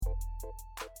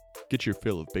Get your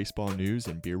fill of baseball news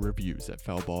and beer reviews at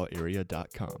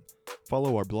foulballarea.com.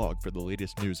 Follow our blog for the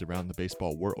latest news around the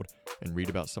baseball world and read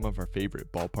about some of our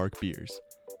favorite ballpark beers.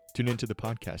 Tune into the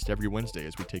podcast every Wednesday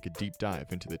as we take a deep dive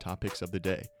into the topics of the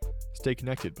day. Stay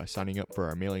connected by signing up for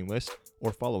our mailing list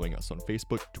or following us on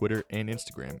Facebook, Twitter, and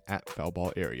Instagram at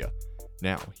foulballarea.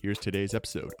 Now, here's today's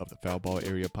episode of the Foul Ball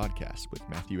Area podcast with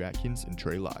Matthew Atkins and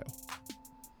Trey Lyle.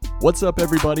 What's up,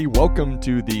 everybody? Welcome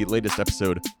to the latest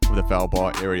episode of the Foul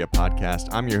Ball Area podcast.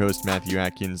 I'm your host, Matthew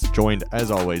Atkins, joined as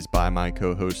always by my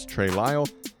co-host, Trey Lyle,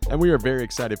 and we are very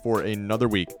excited for another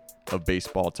week of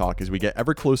baseball talk as we get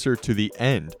ever closer to the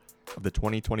end of the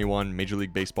 2021 Major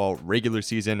League Baseball regular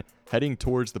season, heading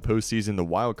towards the postseason. The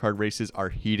wild card races are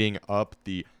heating up.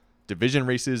 The division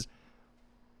races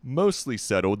mostly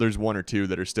settled. There's one or two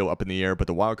that are still up in the air, but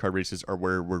the wild card races are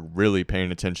where we're really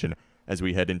paying attention as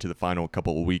we head into the final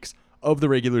couple of weeks of the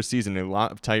regular season. A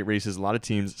lot of tight races, a lot of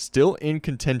teams still in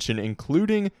contention,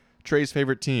 including Trey's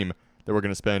favorite team that we're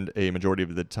going to spend a majority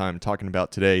of the time talking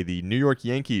about today, the New York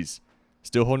Yankees.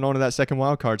 Still holding on to that second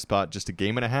wild card spot, just a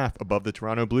game and a half above the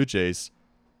Toronto Blue Jays.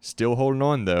 Still holding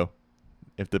on, though.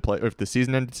 If the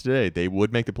season ended today, they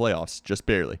would make the playoffs, just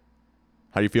barely.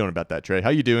 How you feeling about that, Trey? How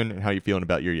you doing, and how you feeling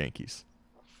about your Yankees?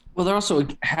 Well, they're also a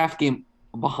half game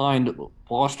behind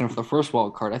Boston for the first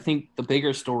wild card. I think the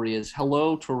bigger story is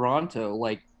hello Toronto,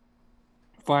 like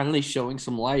finally showing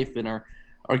some life and are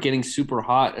getting super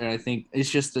hot. And I think it's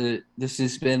just this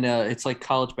has been it's like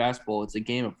college basketball. It's a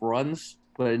game of runs,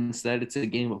 but instead it's a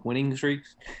game of winning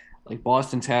streaks. Like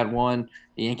Boston's had one,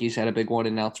 the Yankees had a big one,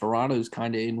 and now Toronto's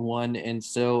kind of in one. And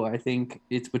so I think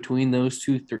it's between those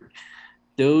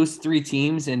three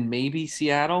teams and maybe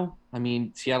Seattle. I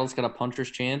mean, Seattle's got a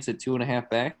puncher's chance at 2.5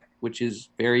 back, which is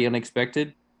very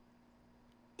unexpected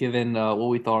given what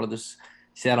we thought of the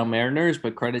Seattle Mariners,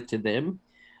 but credit to them.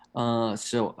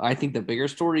 So I think the bigger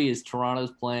story is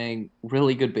Toronto's playing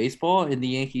really good baseball, and the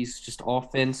Yankees just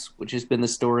offense, which has been the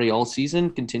story all season,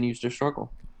 continues to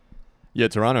struggle. Yeah,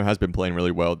 Toronto has been playing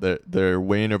really well. Their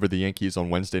win over the Yankees on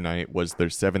Wednesday night was their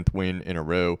 7th win in a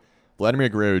row. Vladimir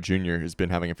Guerrero Jr. has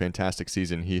been having a fantastic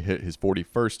season. He hit his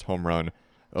 41st home run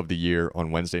of the year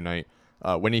on Wednesday night.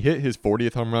 When he hit his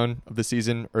 40th home run of the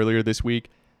season earlier this week,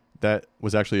 that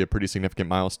was actually a pretty significant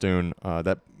milestone.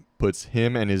 That puts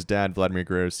him and his dad, Vladimir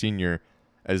Guerrero Sr.,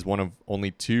 as one of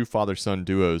only two father-son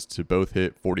duos to both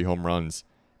hit 40 home runs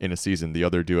in a season. The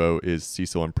other duo is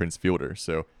Cecil and Prince Fielder.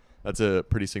 So that's a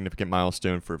pretty significant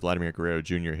milestone for Vladimir Guerrero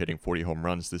Jr. hitting 40 home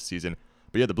runs this season.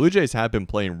 But yeah, the Blue Jays have been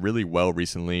playing really well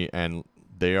recently, and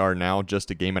they are now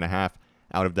just a game and a half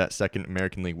out of that second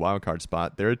American League wildcard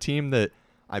spot. They're a team that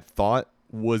I thought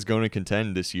was going to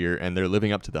contend this year, and they're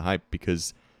living up to the hype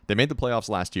because they made the playoffs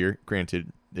last year.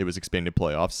 Granted, it was expanded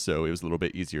playoffs, so it was a little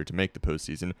bit easier to make the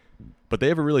postseason. But they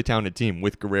have a really talented team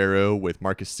with Guerrero, with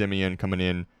Marcus Semien coming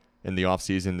in the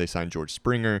offseason. They signed George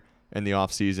Springer in the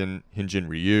offseason. Hyun-Jin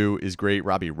Ryu is great.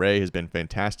 Robbie Ray has been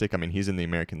fantastic. I mean, he's in the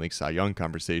American League Cy Young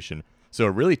conversation. So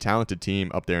a really talented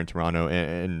team up there in Toronto,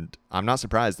 and I'm not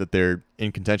surprised that they're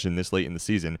in contention this late in the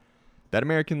season. That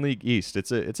American League East,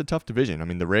 it's a tough division. I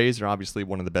mean, the Rays are obviously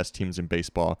one of the best teams in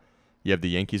baseball. You have the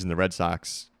Yankees and the Red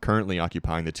Sox currently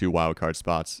occupying the 2 wildcard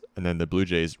spots, and then the Blue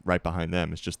Jays right behind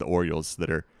them. It's just the Orioles that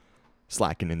are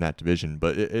slacking in that division.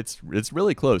 But it's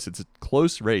really close. It's a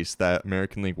close race, that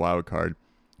American League wildcard.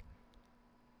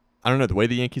 I don't know, the way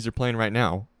the Yankees are playing right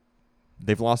now,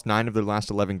 they've lost 9 of their last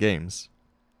 11 games.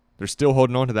 They're still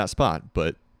holding on to that spot,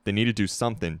 but they need to do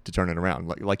something to turn it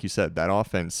around. Like you said, that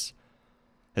offense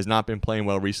has not been playing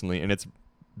well recently, and it's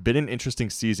been an interesting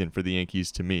season for the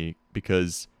Yankees to me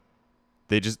because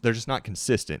they're just not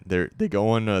consistent. They go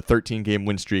on a 13-game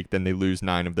win streak, then they lose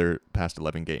 9 of their past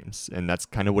 11 games, and that's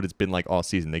kind of what it's been like all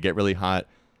season. They get really hot,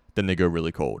 then they go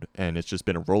really cold, and it's just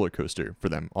been a roller coaster for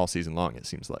them all season long, it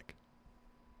seems like.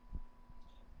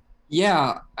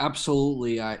 Yeah,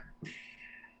 absolutely. I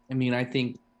mean, I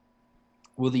think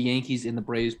will the Yankees and the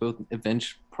Braves both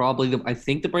eventually I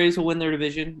think the Braves will win their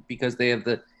division because they have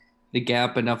the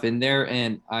gap enough in there,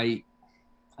 and I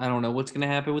don't know what's going to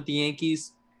happen with the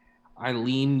Yankees. I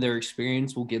lean their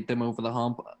experience will get them over the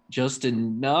hump just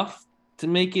enough to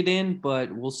make it in,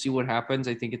 but we'll see what happens.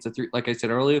 I think it's like I said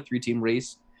earlier, 3-team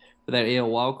race for that AL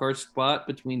wildcard spot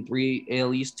between 3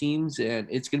 AL East teams, and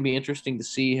it's going to be interesting to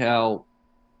see how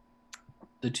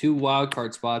the 2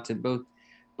 wildcard spots in both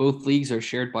leagues are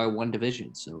shared by one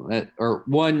division, or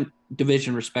one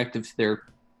division respective to their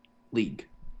league,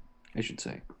 I should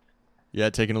say. Yeah,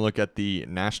 taking a look at the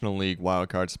National League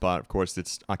wildcard spot, of course,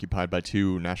 it's occupied by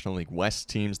 2 National League West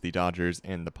teams, the Dodgers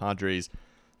and the Padres.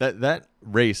 That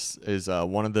race is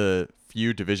one of the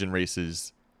few division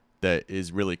races that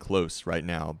is really close right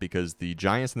now because the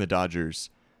Giants and the Dodgers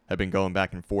have been going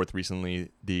back and forth recently.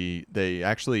 They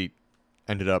actually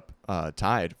ended up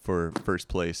tied for first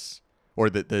place, or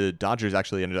the Dodgers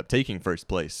actually ended up taking first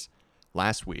place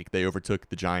last week. They overtook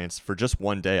the Giants for just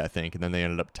one day, I think, and then they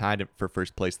ended up tied for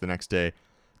first place the next day.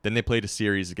 Then they played a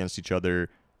series against each other.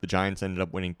 The Giants ended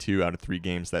up winning 2 out of 3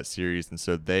 games that series, and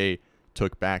so they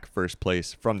took back first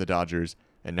place from the Dodgers,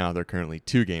 and now they're currently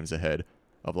 2 games ahead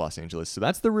of Los Angeles. So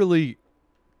that's the really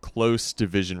close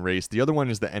division race. The other one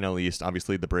is the NL East.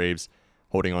 Obviously, the Braves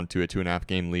holding on to a 2.5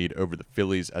 game lead over the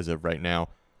Phillies as of right now.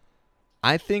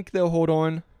 I think they'll hold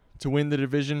on to win the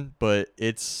division, but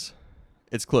it's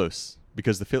close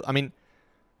because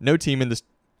no team in this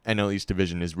NL East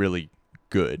division is really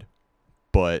good,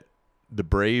 but the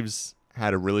Braves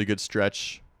had a really good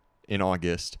stretch in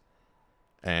August,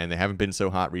 and they haven't been so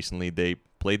hot recently. They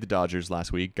played the Dodgers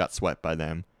last week, got swept by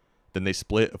them. Then they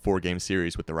split a 4-game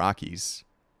series with the Rockies.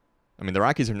 I mean, the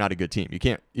Rockies are not a good team. You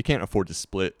can't afford to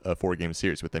split a 4-game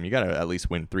series with them. You got to at least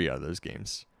win 3 out of those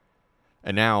games.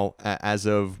 And now, as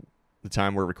of the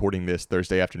time we're recording this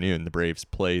Thursday afternoon, the Braves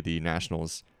play the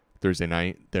Nationals Thursday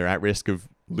night. They're at risk of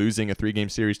losing a 3-game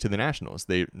series to the Nationals.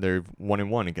 They're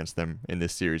 1-1 against them in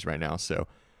this series right now. So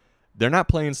they're not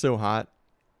playing so hot.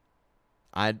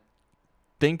 I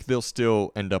think they'll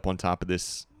still end up on top of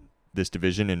this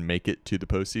division and make it to the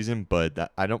postseason,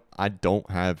 but I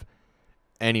don't have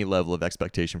any level of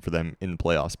expectation for them in the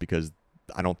playoffs because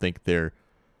I don't think they're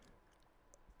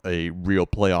a real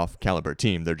playoff caliber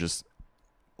team. They're just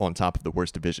on top of the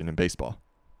worst division in baseball.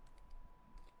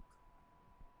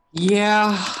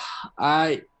 Yeah,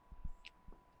 I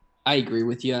agree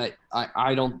with you.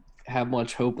 I don't have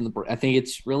much hope in I think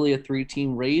it's really a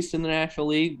 3-team race in the National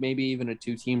League, maybe even a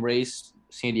 2-team race.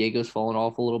 San Diego's fallen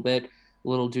off a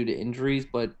little due to injuries,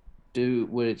 but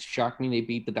would it shock me they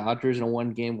beat the Dodgers in a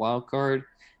 1-game wild card?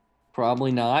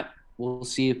 Probably not. We'll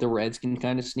see if the Reds can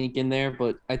kind of sneak in there,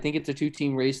 but I think it's a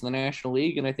 2-team race in the National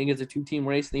League, and I think it's a 2-team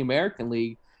race in the American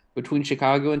League between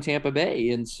Chicago and Tampa Bay.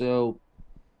 And so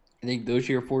I think those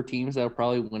are your 4 teams that'll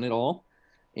probably win it all.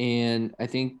 And I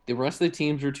think the rest of the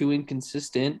teams are too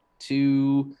inconsistent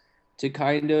to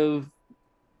kind of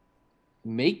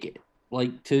make it,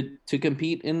 like to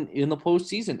compete in the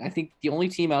postseason. I think the only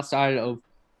team outside of,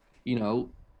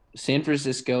 San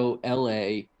Francisco,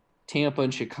 LA, Tampa,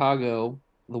 and Chicago,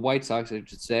 the White Sox, I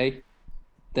should say,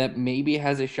 that maybe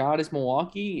has a shot is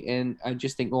Milwaukee. And I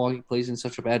just think Milwaukee plays in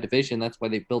such a bad division. That's why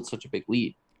they built such a big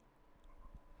lead.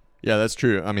 Yeah, that's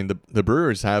true. I mean, the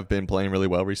Brewers have been playing really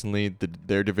well recently.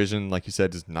 Their division, like you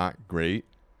said, is not great.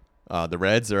 The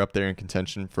Reds are up there in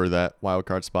contention for that wild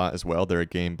card spot as well. They're a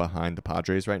game behind the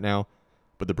Padres right now.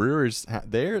 But the Brewers,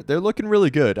 they're looking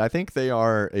really good. I think they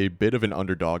are a bit of an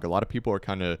underdog. A lot of people are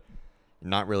kind of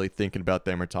not really thinking about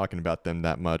them or talking about them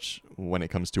that much when it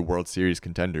comes to World Series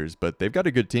contenders. But they've got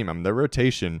a good team. I mean, their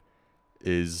rotation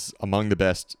is among the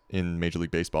best in Major League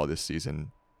Baseball this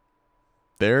season.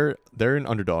 They're an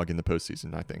underdog in the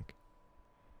postseason, I think.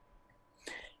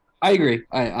 I agree.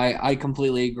 I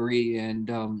completely agree.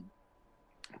 And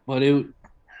but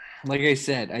like I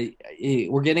said,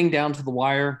 we're getting down to the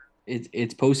wire.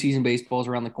 It's postseason baseball's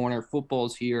around the corner.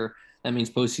 Football's here. That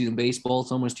means postseason baseball.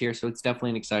 It's almost here, so it's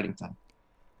definitely an exciting time.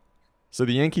 So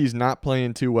the Yankees not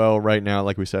playing too well right now.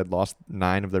 Like we said, lost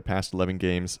 9 of their past 11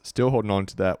 games. Still holding on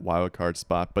to that wild card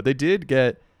spot, but they did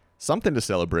get something to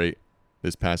celebrate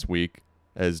this past week,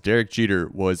 as Derek Jeter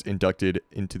was inducted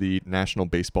into the National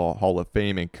Baseball Hall of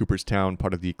Fame in Cooperstown,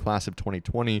 part of the class of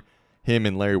 2020. Him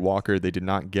and Larry Walker, they did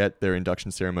not get their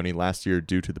induction ceremony last year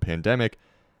due to the pandemic.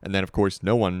 And then, of course,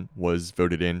 no one was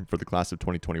voted in for the class of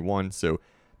 2021. So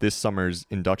this summer's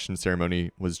induction ceremony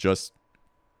was just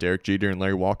Derek Jeter and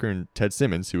Larry Walker and Ted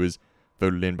Simmons, who was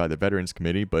voted in by the Veterans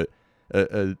Committee. But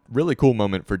a really cool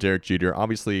moment for Derek Jeter.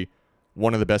 Obviously,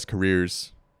 one of the best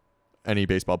careers any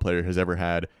baseball player has ever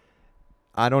had.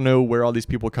 I don't know where all these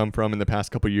people come from in the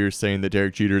past couple of years saying that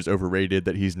Derek Jeter is overrated,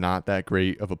 that he's not that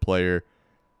great of a player.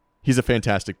 He's a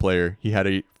fantastic player. He had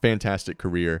a fantastic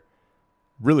career.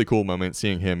 Really cool moment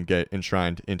seeing him get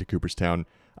enshrined into Cooperstown.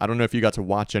 I don't know if you got to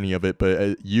watch any of it,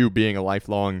 but you being a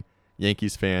lifelong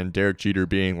Yankees fan, Derek Jeter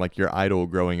being like your idol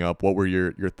growing up, what were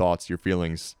your thoughts, your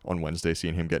feelings on Wednesday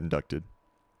seeing him get inducted?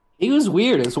 He was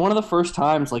weird. It was one of the first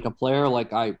times like a player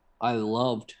like I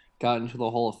loved got into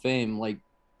the Hall of Fame. Like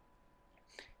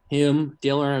him,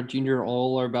 Dale Earnhardt Jr.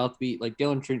 all are about to be like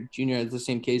Dale Earnhardt Jr. has the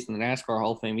same case in the NASCAR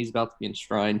Hall of Fame. He's about to be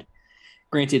enshrined.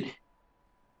 Granted,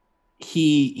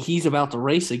 he's about to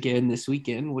race again this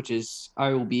weekend, which is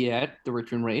I will be at the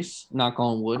Richmond race, knock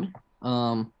on wood.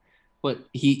 But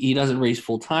he doesn't race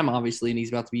full time, obviously, and he's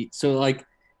about to be so like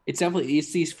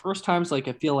it's these first times like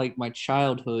I feel like my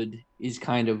childhood is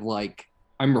kind of like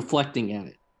I'm reflecting at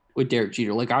it with Derek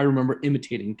Jeter. Like I remember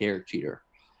imitating Derek Jeter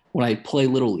when I play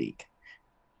little league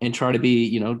and try to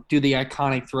be, do the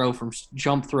iconic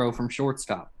jump throw from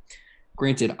shortstop.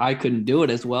 Granted, I couldn't do it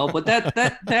as well, but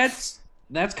that's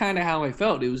kind of how I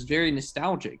felt. It was very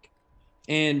nostalgic.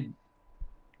 And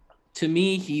to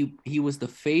me, he was the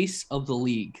face of the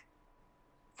league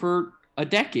for a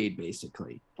decade,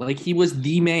 basically. Like he was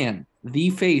the man, the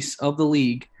face of the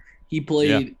league. He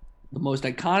played the most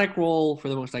iconic role for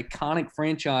the most iconic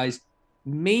franchise,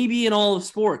 maybe in all of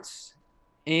sports.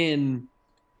 And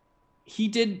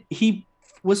he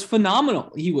was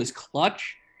phenomenal. He was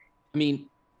clutch. I mean,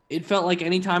 it felt like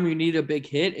anytime you needed a big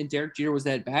hit and Derek Jeter was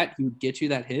that bat, he would get you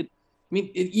that hit. I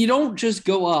mean, you don't just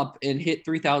go up and hit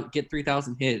 3,000, get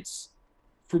 3,000 hits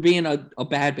for being a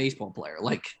bad baseball player.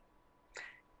 Like,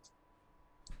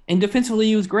 and defensively,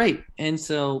 he was great. And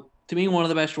so, to me, one of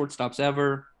the best shortstops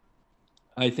ever.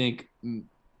 I think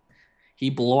he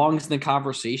belongs in the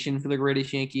conversation for the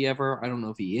greatest Yankee ever. I don't know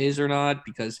if he is or not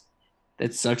because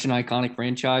that's such an iconic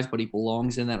franchise, but he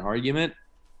belongs in that argument.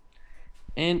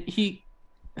 And he's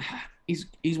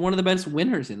one of the best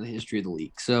winners in the history of the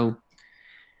league. So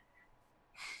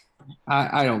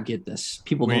I don't get this.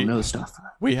 People don't know stuff.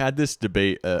 We had this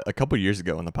debate a couple years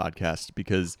ago on the podcast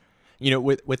because,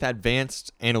 with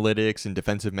advanced analytics and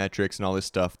defensive metrics and all this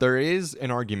stuff, there is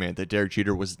an argument that Derek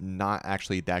Jeter was not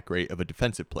actually that great of a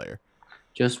defensive player.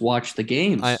 Just watch the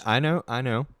games. I know.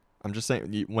 I'm just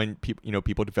saying when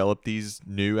people develop these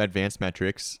new advanced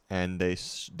metrics and they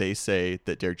say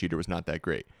that Derek Jeter was not that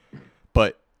great,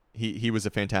 but he was a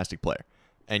fantastic player.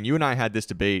 And you and I had this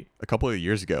debate a couple of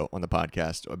years ago on the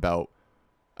podcast about,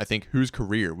 I think, whose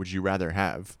career would you rather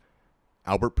have,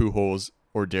 Albert Pujols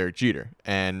or Derek Jeter?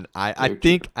 And I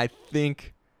think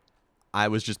I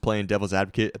was just playing devil's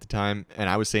advocate at the time, and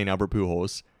I was saying Albert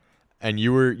Pujols, and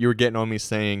you were getting on me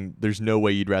saying there's no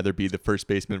way you'd rather be the first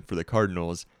baseman for the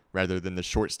Cardinals rather than the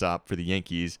shortstop for the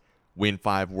Yankees, win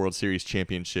 5 World Series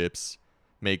championships,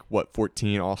 make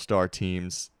 14 All-Star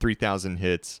teams, 3,000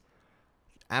 hits.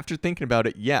 After thinking about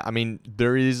it, yeah, I mean,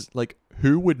 there is, like,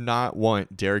 who would not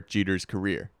want Derek Jeter's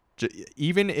career?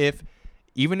 Even if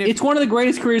it's one of the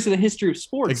greatest careers in the history of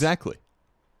sports. Exactly.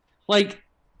 Like,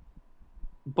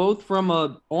 both from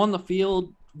a on the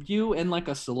field view and like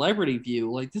a celebrity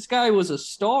view, like this guy was a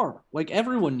star. Like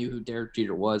everyone knew who Derek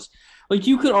Jeter was. Like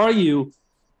you could argue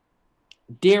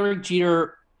Derek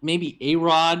Jeter, maybe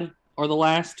A-Rod are the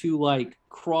last two like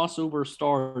crossover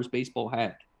stars baseball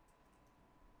had.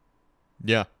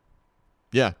 Yeah,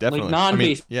 definitely. Like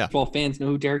non-baseball fans know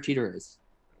who Derek Jeter is.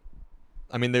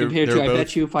 I mean, I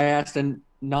bet you if I asked a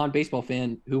non-baseball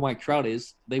fan who Mike Trout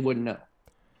is, they wouldn't know.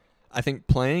 I think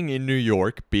playing in New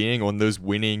York, being on those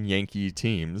winning Yankee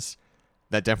teams,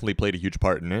 that definitely played a huge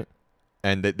part in it.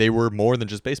 And that they were more than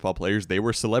just baseball players. They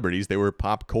were celebrities. They were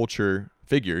pop culture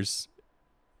figures,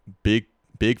 big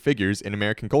figures in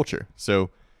American culture. So,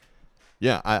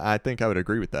 yeah, I think I would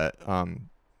agree with that.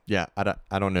 Yeah,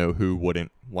 I don't know who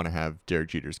wouldn't want to have Derek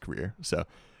Jeter's career. So,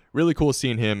 really cool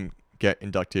seeing him get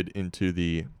inducted into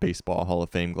the Baseball Hall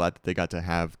of Fame. Glad that they got to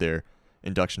have their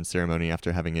induction ceremony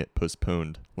after having it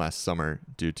postponed last summer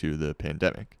due to the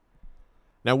pandemic.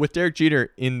 Now, with Derek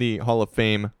Jeter in the Hall of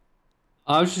Fame,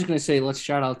 I was just going to say, let's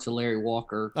shout out to Larry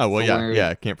Walker. Oh, well,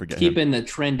 yeah, can't forget keeping him. the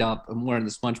trend up and wearing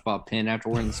the SpongeBob pin after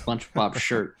wearing the SpongeBob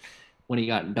shirt when he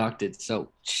got inducted. So,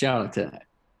 shout out to that.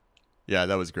 Yeah,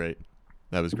 that was great.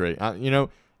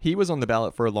 He was on the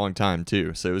ballot for a long time,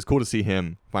 too. So, it was cool to see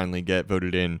him finally get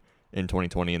voted in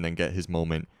 2020 and then get his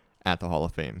moment at the Hall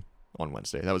of Fame on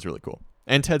Wednesday. That was really cool.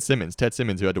 And Ted Simmons,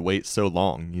 who had to wait so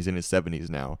long. He's in his 70s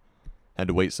now. Had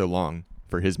to wait so long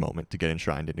for his moment to get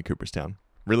enshrined into Cooperstown.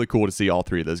 Really cool to see all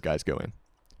three of those guys go in.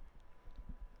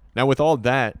 Now, with all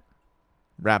that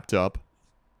wrapped up,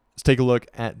 let's take a look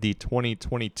at the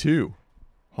 2022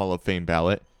 Hall of Fame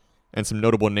ballot and some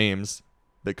notable names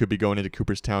that could be going into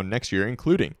Cooperstown next year,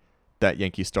 including that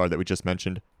Yankee star that we just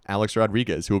mentioned, Alex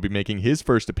Rodriguez, who will be making his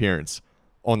first appearance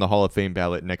on the Hall of Fame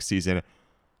ballot next season.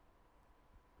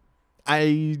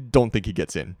 I don't think he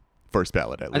gets in first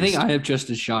ballot, at least. I think I have just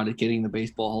a shot at getting the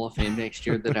Baseball Hall of Fame next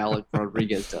year that Alex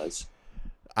Rodriguez does.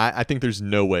 I think there's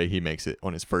no way he makes it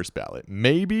on his first ballot.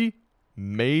 Maybe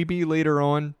later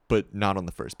on, but not on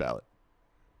the first ballot.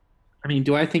 I mean,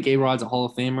 do I think A-Rod's a Hall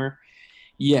of Famer?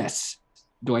 Yes.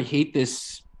 Do I hate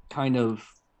this kind of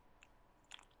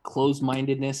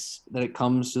closed-mindedness that it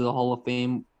comes to the Hall of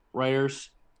Fame writers?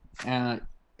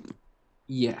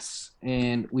 Yes.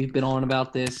 And we've been on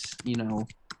about this, To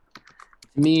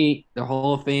me, the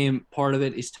Hall of Fame part of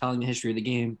it is telling the history of the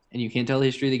game, and you can't tell the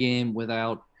history of the game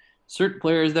without certain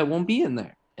players that won't be in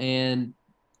there. And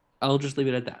I'll just leave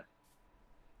it at that.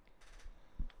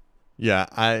 Yeah,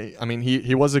 I mean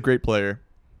he was a great player,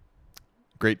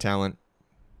 great talent,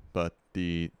 but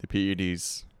the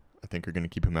PEDs I think are going to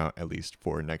keep him out at least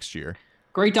for next year.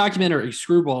 Great documentary,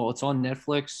 Screwball. It's on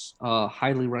Netflix.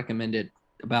 Highly recommended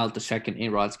about the second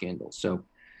A-Rod scandal. So,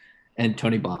 and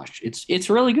Tony Bosch. It's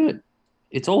really good.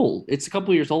 It's old. It's a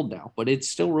couple years old now, but it's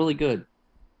still really good.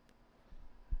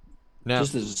 Now,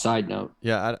 Just as a side note,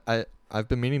 yeah, I've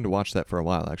been meaning to watch that for a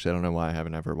while. Actually, I don't know why I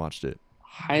haven't ever watched it.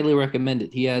 highly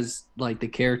recommended. He has like the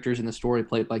characters in the story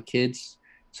played by kids.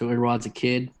 So A-Rod's a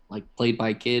kid, like played by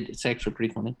a kid. It's actually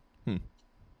pretty funny.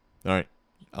 All right,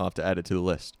 I'll have to add it to the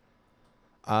list.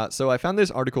 So I found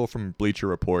this article from Bleacher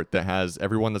Report that has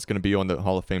everyone that's going to be on the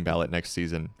Hall of Fame ballot next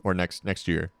season or next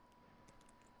year,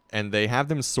 and they have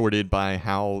them sorted by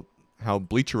how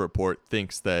Bleacher Report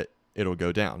thinks that it'll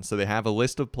go down. So they have a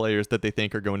list of players that they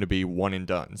think are going to be one and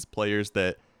dones, players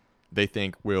that they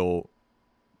think will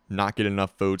not get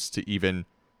enough votes to even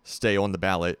stay on the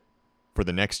ballot for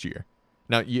the next year.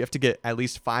 Now you have to get at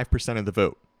least 5% of the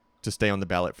vote to stay on the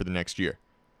ballot for the next year.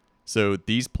 So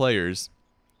these players,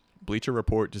 Bleacher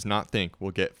Report does not think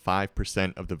will get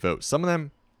 5% of the vote. Some of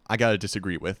them I got to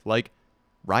disagree with, like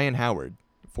Ryan Howard,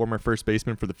 former first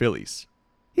baseman for the Phillies.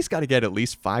 He's got to get at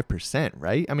least 5%,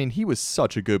 right? I mean, he was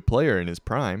such a good player in his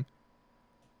prime.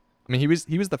 I mean, he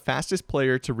was the fastest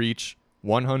player to reach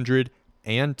 100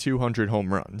 and 200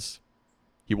 home runs.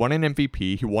 He won an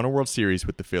MVP, he won a World Series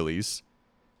with the Phillies.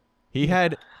 He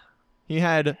had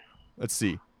let's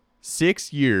see,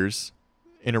 6 years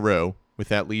in a row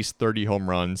with at least 30 home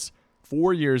runs,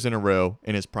 4 years in a row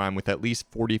in his prime with at least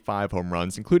 45 home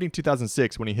runs, including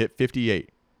 2006 when he hit 58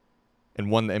 and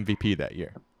won the MVP that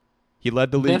year. He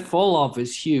led the league. That fall off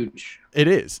is huge. It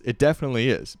is. It definitely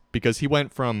is, because he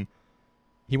went from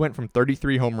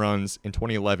 33 home runs in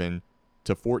 2011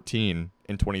 to 14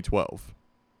 in 2012,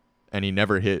 and he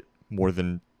never hit more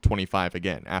than 25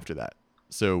 again after that.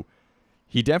 So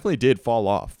he definitely did fall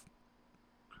off.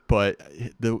 But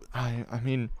I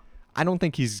mean, I don't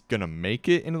think he's gonna make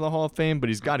it into the Hall of Fame, but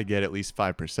he's got to get at least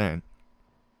 5%.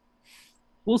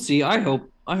 We'll see. I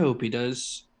hope he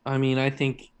does. I mean, I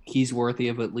think he's worthy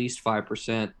of at least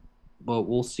 5%, but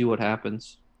we'll see what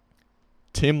happens.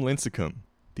 Tim Lincecum,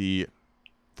 the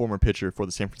former pitcher for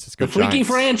the San Francisco The freaking Giants.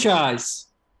 franchise.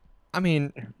 I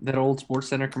mean, That old Sports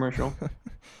Center commercial.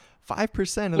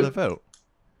 5% of the vote.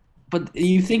 But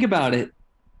you think about it.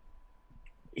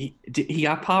 He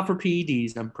got popped for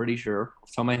PEDs, I'm pretty sure, off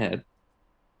the top of my head.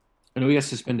 I know he got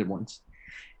suspended once.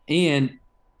 And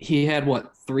he had,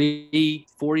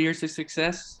 3-4 years of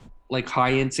success? Like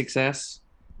high-end success?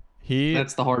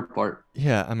 That's the hard part.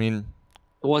 Yeah, I mean,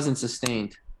 It wasn't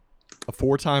sustained. a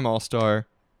 4-time All-Star,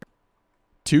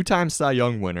 2-time Cy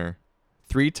Young winner,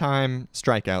 3-time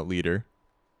strikeout leader,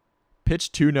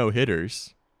 pitched 2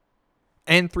 no-hitters,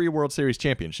 and 3 World Series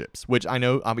championships, which I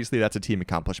know obviously that's a team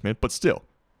accomplishment, but still.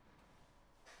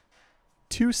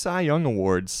 2 Cy Young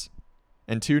awards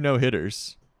and 2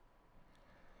 no-hitters.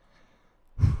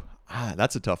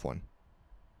 That's a tough one.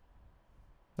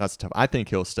 That's tough. I think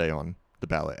he'll stay on the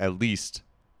ballot at least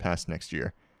past next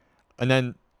year. And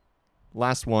then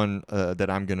last one that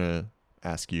I'm going to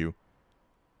ask you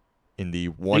in the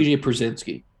one... AJ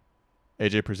Pierzynski.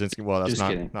 AJ Pierzynski. Well, that's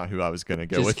not who I was going to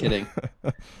go with. Just kidding.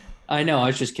 I know. I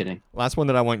was just kidding. Last one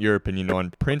that I want your opinion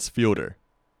on. Prince Fielder.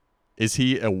 Is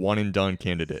he a one-and-done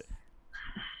candidate?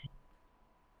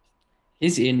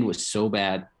 His in was so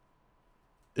bad.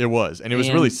 It was. And it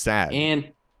was really sad.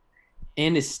 And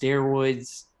his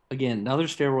steroids. Again, another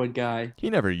steroid guy. He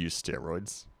never used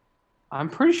steroids. I'm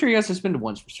pretty sure he got suspended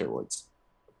once for steroids.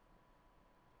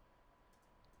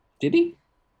 Did he?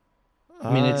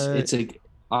 I mean,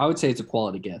 I would say it's a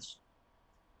quality guess.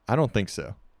 I don't think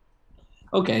so.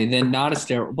 Okay, then not a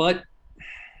steroid. But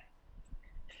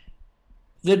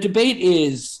the debate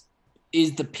is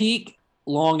the peak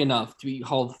long enough to be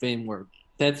Hall of Fame worthy?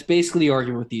 That's basically the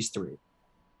argument with these three.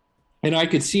 And I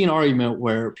could see an argument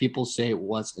where people say it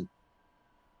wasn't.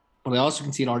 But I also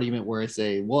can see an argument where I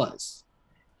say it was.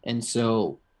 And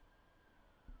so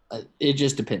it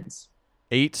just depends.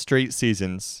 8 straight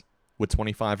seasons with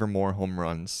 25 or more home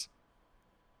runs.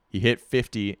 He hit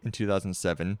 50 in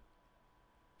 2007,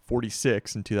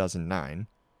 46 in 2009.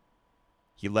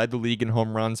 He led the league in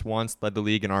home runs once, led the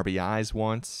league in RBIs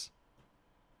once.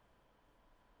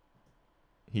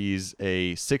 He's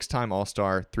a 6-time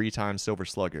All-Star, 3-time Silver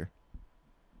Slugger.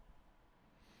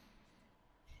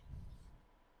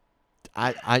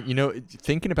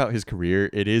 Thinking about his career,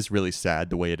 it is really sad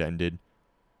the way it ended.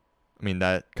 I mean,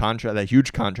 that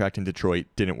huge contract in Detroit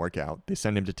didn't work out. They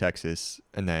send him to Texas,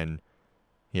 and then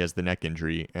he has the neck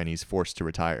injury, and he's forced to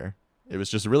retire. It was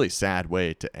just a really sad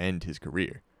way to end his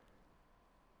career.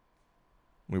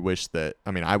 I wish that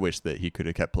he could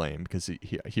have kept playing because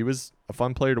he was a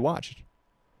fun player to watch.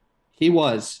 He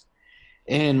was.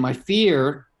 And my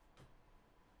fear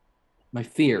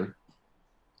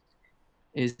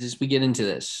is as we get into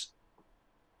this,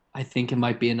 I think it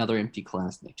might be another empty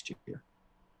class next year.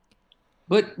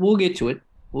 But we'll get to it.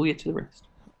 We'll get to the rest.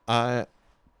 I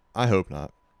hope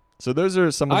not. So those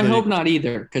are some of I hope not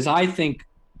either, because I think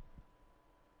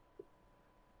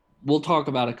we'll talk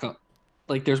about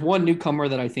there's one newcomer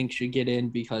that I think should get in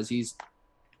because he's,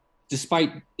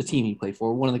 despite the team he played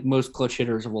for, one of the most clutch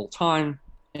hitters of all time.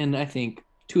 And I think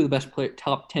two of the best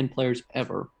top 10 players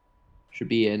ever should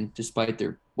be in, despite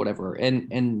their whatever.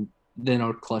 And then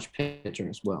our clutch pitcher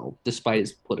as well, despite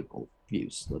his political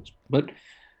views.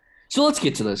 So let's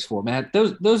get to this format.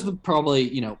 Those are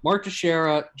probably, Mark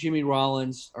Teixeira, Jimmy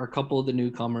Rollins are a couple of the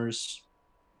newcomers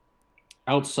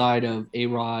outside of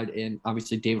A-Rod and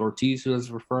obviously David Ortiz, who I was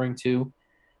referring to.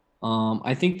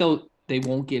 I think they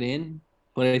won't get in,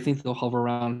 but I think they'll hover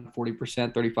around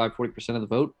 40%, 40% of the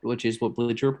vote, which is what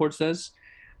Bleacher Report says.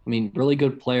 I mean, really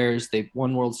good players. They've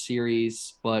won World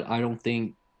Series, but I don't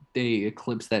think they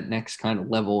eclipse that next kind of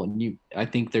level. And I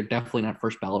think they're definitely not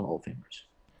first ballot Hall of Famers.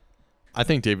 I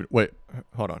think wait,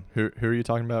 hold on. Who are you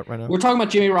talking about right now? We're talking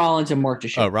about Jimmy Rollins and Mark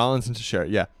Teixeira. Oh, Rollins and Teixeira,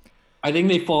 yeah. I think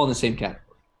they fall in the same category.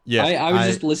 Yeah. I was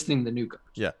just listening to the newcomers.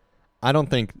 Yeah. I don't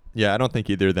think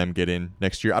either of them get in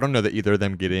next year. I don't know that either of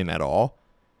them get in at all.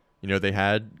 They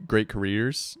had great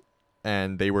careers,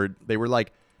 and they were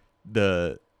like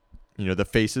the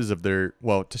faces of their.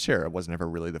 Well, Teixeira was never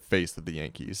really the face of the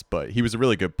Yankees, but he was a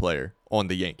really good player on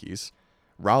the Yankees.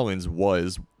 Rollins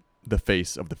was the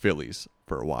face of the Phillies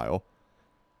for a while,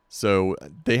 so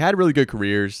they had really good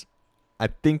careers. I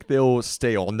think they'll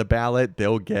stay on the ballot.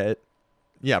 They'll get,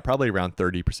 probably around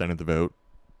 30% of the vote.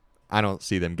 I don't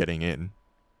see them getting in.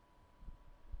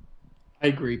 I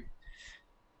agree.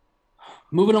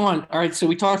 Moving on. All right, so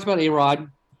we talked about A-Rod.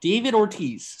 David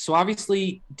Ortiz. So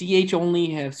obviously DH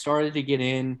only have started to get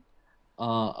in.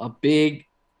 A big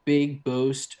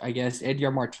boast, I guess.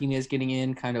 Edgar Martinez getting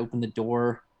in kind of opened the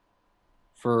door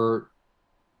for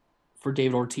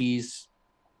David Ortiz.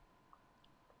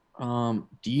 Do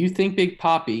you think Big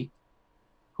Papi,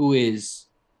 who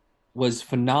was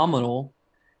phenomenal,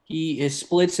 he is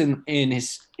splits in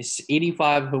his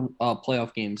 85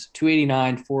 playoff games,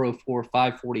 289, 404,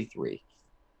 543.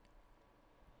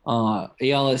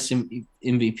 ALS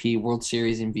MVP, World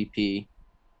Series MVP.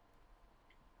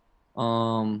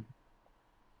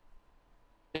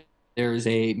 There's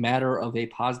a matter of a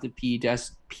positive PED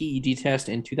test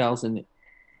in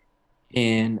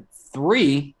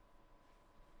 2003.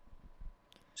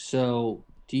 So,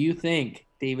 do you think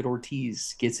David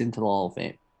Ortiz gets into the Hall of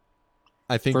Fame?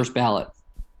 I think first ballot.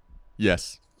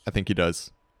 Yes, I think he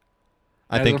does.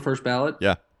 I think first ballot.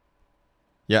 Yeah.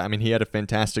 Yeah, I mean, he had a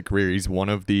fantastic career. He's one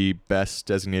of the best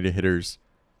designated hitters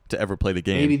to ever play the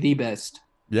game. Maybe the best.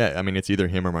 Yeah, I mean, it's either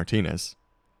him or Martinez.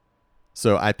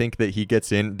 So I think that he gets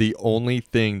in. The only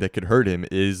thing that could hurt him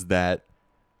is that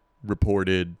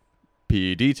reported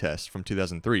PED test from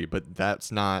 2003. But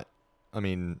that's not, I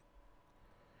mean,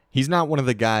 he's not one of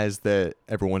the guys that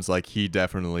everyone's like, he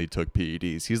definitely took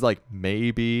PEDs. He's like,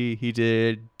 maybe he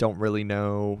did, don't really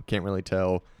know, can't really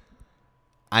tell.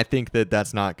 I think that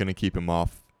that's not going to keep him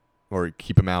off or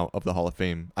keep him out of the Hall of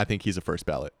Fame. I think he's a first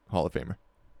ballot Hall of Famer.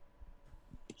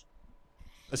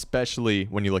 Especially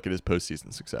when you look at his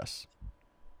postseason success.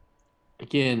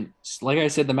 Again, like I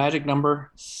said, the magic number,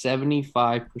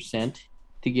 75%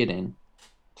 to get in.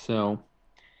 So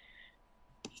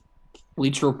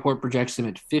Bleacher Report projects him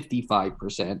at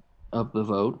 55% of the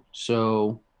vote.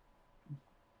 So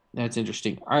that's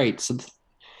interesting. All right, so a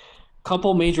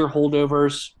couple major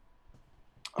holdovers.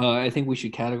 I think we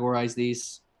should categorize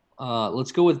these.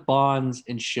 Let's go with Bonds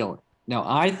and Schilling. Now,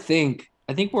 I think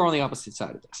we're on the opposite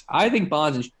side of this. I think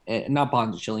Bonds and not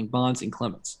Bonds and Schilling, Bonds and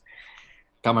Clemens.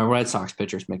 Got my Red Sox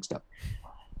pitchers mixed up.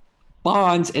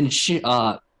 Bonds and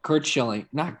Curt Schilling.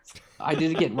 I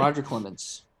did it again. Roger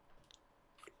Clemens.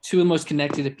 Two of the most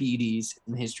connected to PEDs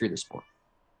in the history of the sport.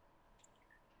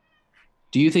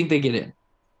 Do you think they get in?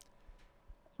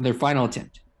 Their final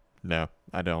attempt. No,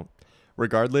 I don't.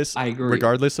 Regardless, I agree.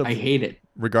 I hate it.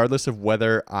 Regardless of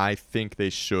whether I think they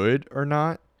should or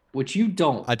not. Which you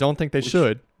don't. I don't think they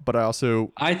should, but I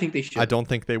think they should. I don't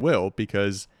think they will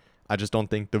because I just don't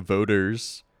think the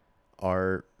voters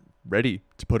are ready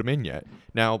to put them in yet.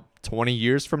 Now, 20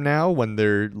 years from now, when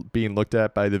they're being looked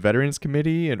at by the Veterans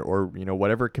Committee or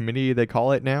whatever committee they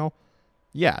call it now,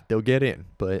 yeah, they'll get in.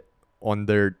 But on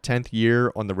their 10th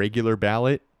year on the regular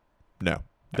ballot, no,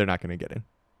 they're not going to get in.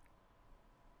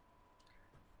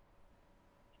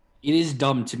 It is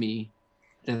dumb to me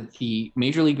that the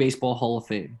Major League Baseball Hall of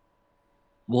Fame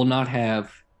will not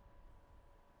have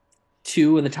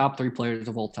two of the top three players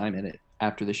of all time in it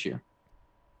after this year.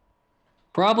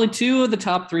 Probably two of the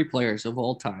top three players of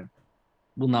all time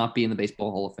will not be in the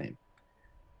Baseball Hall of Fame.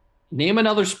 Name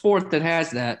another sport that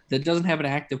has that doesn't have an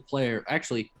active player.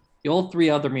 Actually, all three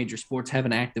other major sports have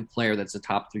an active player that's a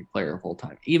top three player of all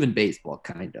time. Even baseball,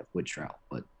 kind of, with Trout.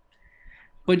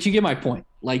 But you get my point.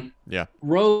 Like, yeah,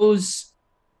 Rose,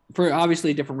 for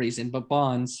obviously a different reason, but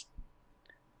Bonds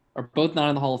are both not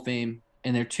in the Hall of Fame,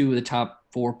 and they're two of the top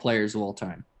four players of all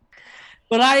time.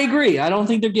 But I agree. I don't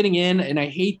think they're getting in, and I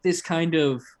hate this kind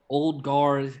of old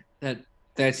guard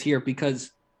that's here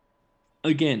because,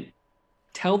 again,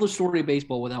 tell the story of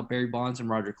baseball without Barry Bonds and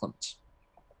Roger Clemens.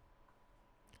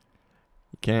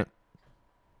 You can't.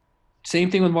 Same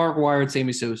thing with Mark McGwire and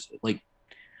Sammy Sosa. Like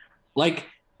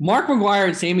Mark McGwire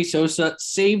and Sammy Sosa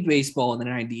saved baseball in the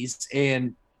 90s,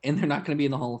 and they're not going to be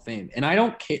in the Hall of Fame. And I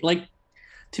don't care. Like,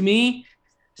 to me,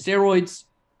 steroids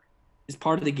is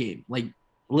part of the game. Like,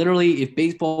 literally, if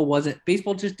baseball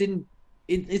just didn't –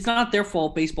 it's not their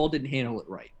fault baseball didn't handle it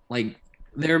right. Like,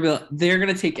 they're going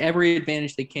to take every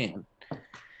advantage they can.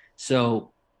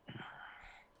 So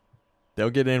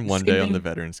they'll get in one day on the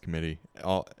Veterans Committee.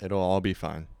 It'll all be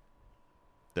fine.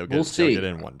 They'll get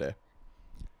in one day.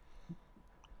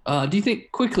 Do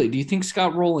you think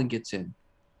Scott Rowland gets in?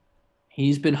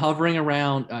 He's been hovering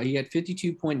around. He had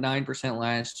 52.9%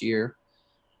 last year,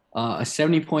 a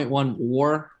 70.1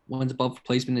 WAR, wins above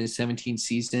replacement in his 17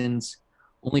 seasons.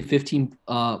 Only 15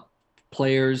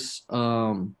 players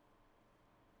who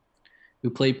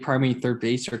play primary third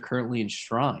base are currently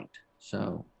enshrined.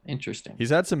 So interesting. He's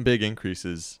had some big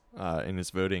increases in his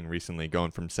voting recently,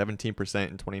 going from 17% in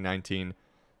 2019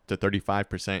 to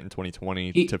 35% in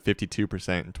 2020 to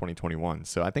 52% in 2021.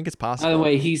 So I think it's possible. By the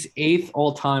way, he's 8th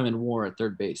all time in WAR at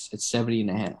third base at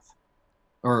 70.5.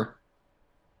 Or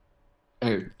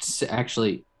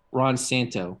actually, Ron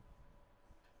Santo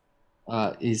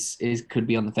could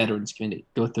be on the Veterans Committee.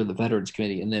 Go through the Veterans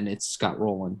Committee, and then it's Scott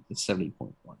Rowland at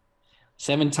 70.1.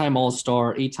 7-time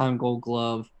All-Star, 8-time Gold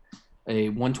Glove, a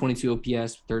 122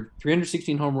 OPS,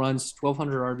 316 home runs,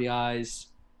 1,200 RBIs,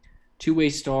 two-way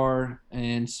star,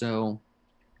 and so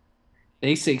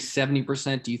they say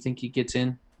 70%. Do you think he gets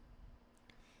in?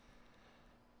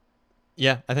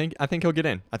 Yeah, I think he'll get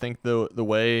in. I think the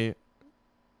way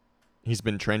he's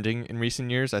been trending in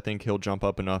recent years, I think he'll jump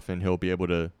up enough and he'll be able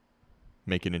to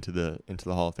make it into the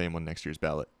Hall of Fame on next year's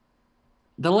ballot.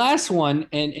 The last one,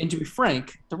 and to be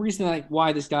frank, the reason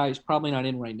why this guy is probably not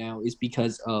in right now is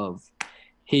because of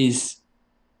his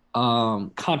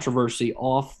controversy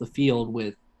off the field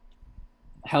with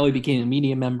how he became a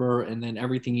media member and then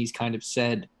everything he's kind of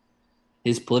said,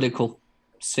 his political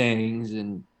sayings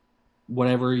and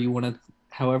however you want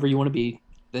to be,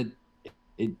 that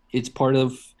it's part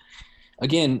of,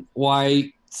 again,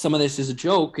 why some of this is a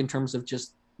joke in terms of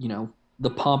just, the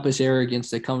pompous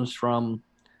arrogance that comes from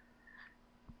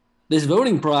this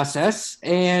voting process.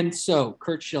 And so,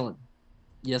 Curt Schilling,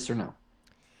 yes or no?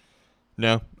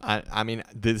 No, I mean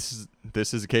this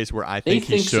is a case where I think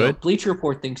he should. So. Bleacher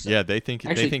Report thinks so. Yeah, they think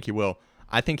he will.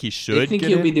 I think he should. They think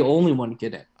he'll be the only one to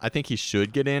get in. I think he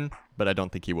should get in, but I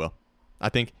don't think he will. I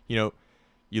think you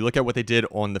look at what they did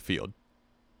on the field.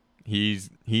 He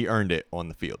earned it on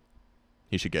the field.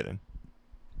 He should get in.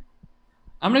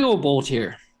 I'm gonna go bold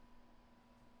here.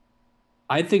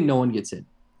 I think no one gets in.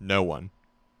 No one.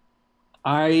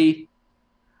 I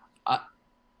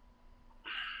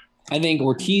think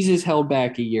Ortiz is held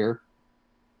back a year.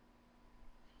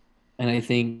 And I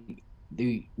think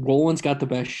Rowland's got the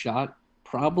best shot,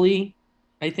 probably.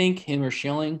 I think him or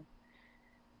Schilling.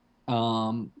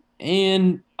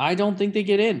 And I don't think they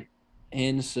get in.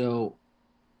 And so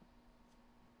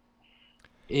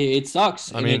it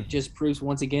sucks. I mean, it just proves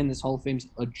once again this Hall of Fame's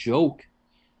a joke.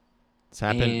 It's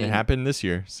happened. It happened this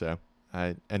year. So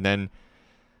and then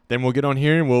we'll get on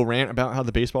here and we'll rant about how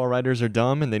the baseball writers are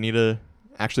dumb and they need to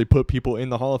actually put people in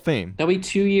the Hall of Fame. That'll be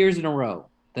 2 years in a row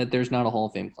that there's not a Hall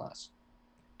of Fame class.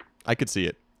 I could see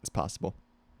it. It's possible.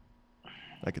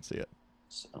 I could see it.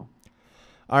 So,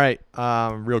 all right.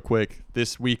 Real quick,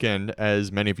 this weekend, as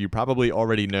many of you probably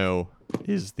already know,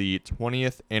 is the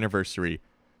 20th anniversary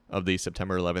of the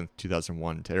September 11th,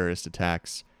 2001 terrorist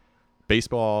attacks.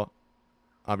 Baseball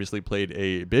obviously played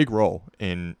a big role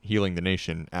in healing the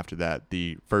nation after that.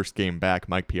 The first game back,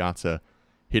 Mike Piazza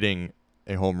hitting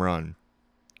a home run.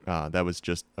 That was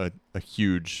just a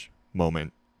huge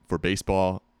moment for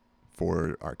baseball,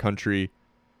 for our country.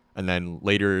 And then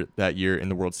later that year in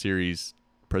the World Series,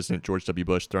 President George W.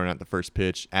 Bush throwing out the first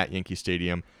pitch at Yankee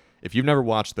Stadium. If you've never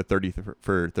watched the 30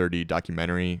 for 30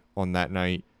 documentary on that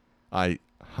night, I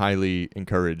highly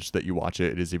encourage that you watch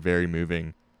it. It is a very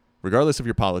moving, regardless of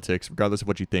your politics, regardless of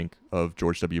what you think of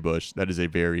George W. Bush, that is a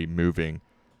very moving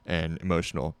and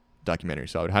emotional documentary.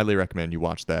 So I would highly recommend you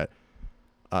watch that.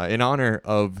 In honor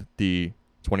of the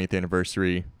 20th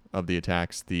anniversary of the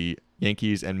attacks, the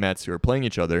Yankees and Mets, who are playing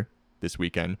each other this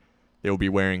weekend, they will be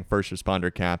wearing first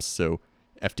responder caps, so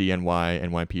FDNY,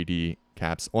 NYPD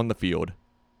caps on the field.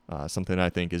 Something I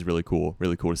think is really cool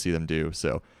to see them do.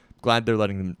 So glad they're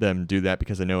letting them do that,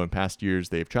 because I know in past years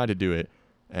they've tried to do it,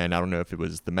 and I don't know if it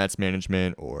was the Mets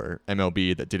management or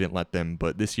MLB that didn't let them,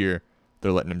 but this year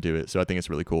they're letting them do it. So I think it's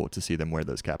really cool to see them wear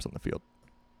those caps on the field.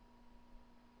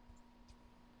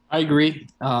 I agree.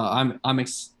 I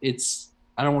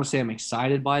don't want to say I'm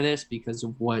excited by this because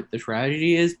of what the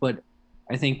tragedy is, but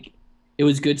I think it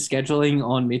was good scheduling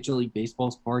on Major League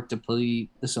Baseball's part to play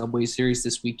the Subway Series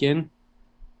this weekend.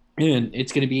 And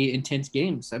it's going to be intense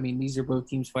games. I mean, these are both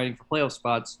teams fighting for playoff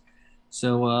spots.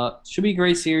 So should be a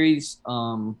great series.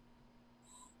 I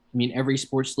mean, every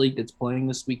sports league that's playing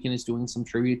this weekend is doing some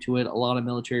tribute to it. A lot of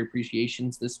military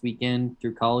appreciations this weekend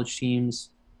through college teams.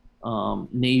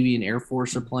 Navy and Air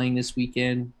Force are playing this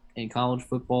weekend in college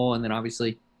football. And then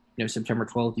obviously, September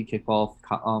 12th, you kick off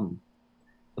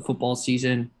the football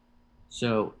season.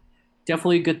 So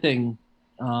definitely a good thing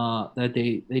that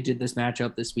they did this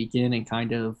matchup this weekend, and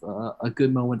kind of a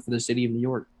good moment for the city of New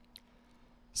York.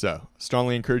 So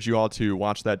strongly encourage you all to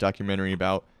watch that documentary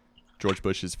about George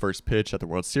Bush's first pitch at the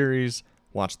World Series.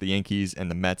 Watch the Yankees and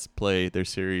the Mets play their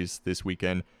series this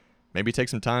weekend. Maybe take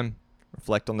some time,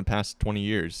 reflect on the past 20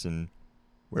 years and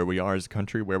where we are as a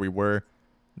country, where we were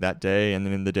that day and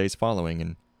then in the days following,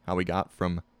 and how we got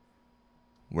from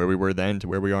where we were then to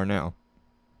where we are now.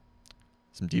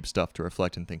 Some deep stuff to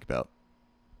reflect and think about.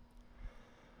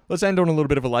 Let's end on a little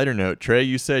bit of a lighter note. Trey,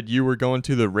 you said you were going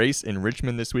to the race in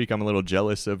Richmond this week. I'm a little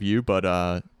jealous of you,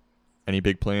 but any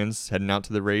big plans heading out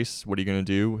to the race? What are you going to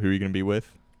do? Who are you going to be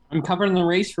with? I'm covering the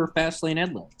race for Fastlane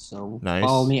Edland. So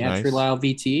follow me at Trey Lyle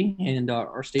VT and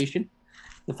our station,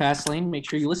 the Fastlane. Make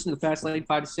sure you listen to the Fastlane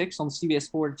 5 to 6 on the CBS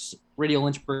Sports Radio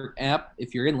Lynchburg app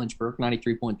if you're in Lynchburg,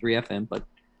 93.3 FM, but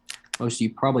most of you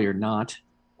probably are not.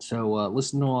 So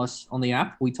listen to us on the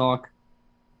app. We don't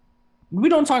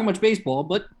talk much baseball,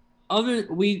 but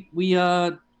we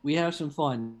have some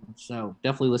fun. So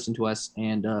definitely listen to us,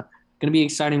 and going to be an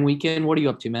exciting weekend. What are you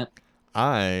up to, Matt?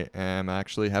 I am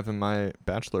actually having my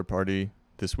bachelor party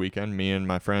this weekend. Me and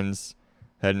my friends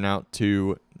heading out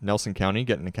to Nelson County,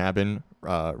 getting a cabin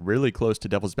really close to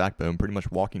Devil's Backbone, pretty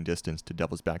much walking distance to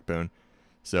Devil's Backbone.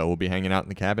 So we'll be hanging out in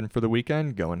the cabin for the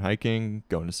weekend, going hiking,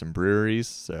 going to some breweries.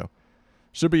 So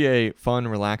should be a fun,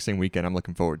 relaxing weekend. I'm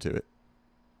looking forward to it.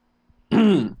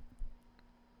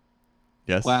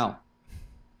 Yes? Wow.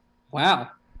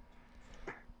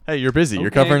 Hey, you're busy. Okay.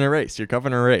 You're covering a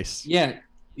race.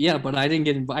 Yeah, but I didn't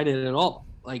get invited at all.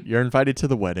 You're invited to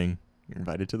the wedding.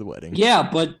 Yeah,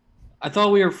 but I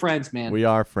thought we were friends, man. We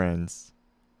are friends.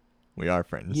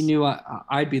 You knew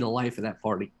I'd be the life of that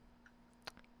party.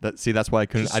 That's why I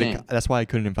couldn't. That's why I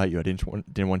couldn't invite you. I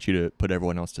didn't want you to put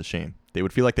everyone else to shame. They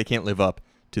would feel like they can't live up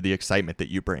to the excitement that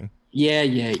you bring.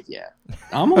 Yeah.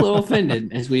 I'm a little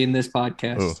offended as we end this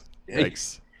podcast. Oh,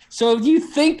 thanks. So if you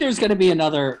think there's going to be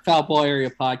another Foul Ball Area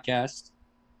podcast,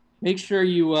 make sure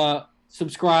you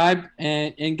subscribe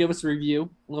and give us a review.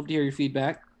 Love to hear your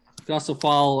feedback. You can also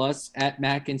follow us at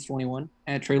Matkins21,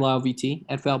 at Trey Lyle VT,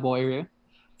 at Foul Ball Area,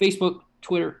 Facebook,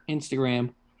 Twitter,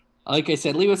 Instagram. Like I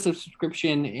said, leave us a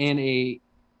subscription and a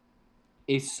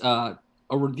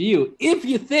review if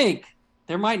you think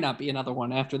there might not be another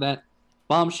one after that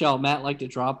bombshell Matt liked to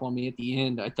drop on me at the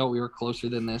end. I thought we were closer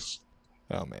than this.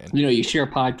 Oh, man. You share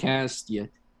podcasts, you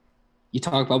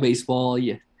talk about baseball,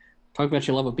 you talk about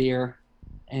your love of beer,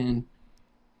 and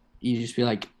you just be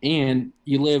like, and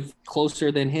you live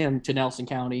closer than him to Nelson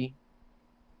County,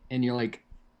 and you're like,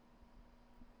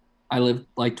 I live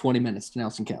like 20 minutes to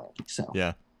Nelson County. So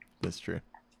yeah, that's true.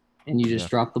 And you just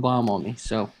dropped the bomb on me.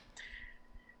 So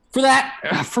for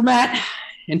Matt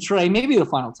and Trey, maybe the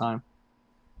final time,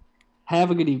 have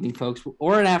a good evening, folks,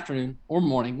 or an afternoon or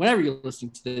morning, whenever you're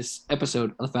listening to this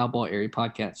episode of the Foul Ball Area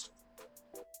Podcast.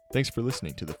 Thanks for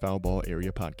listening to the Foul Ball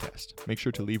Area Podcast. Make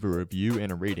sure to leave a review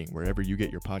and a rating wherever you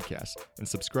get your podcasts, and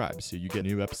subscribe so you get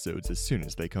new episodes as soon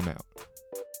as they come out.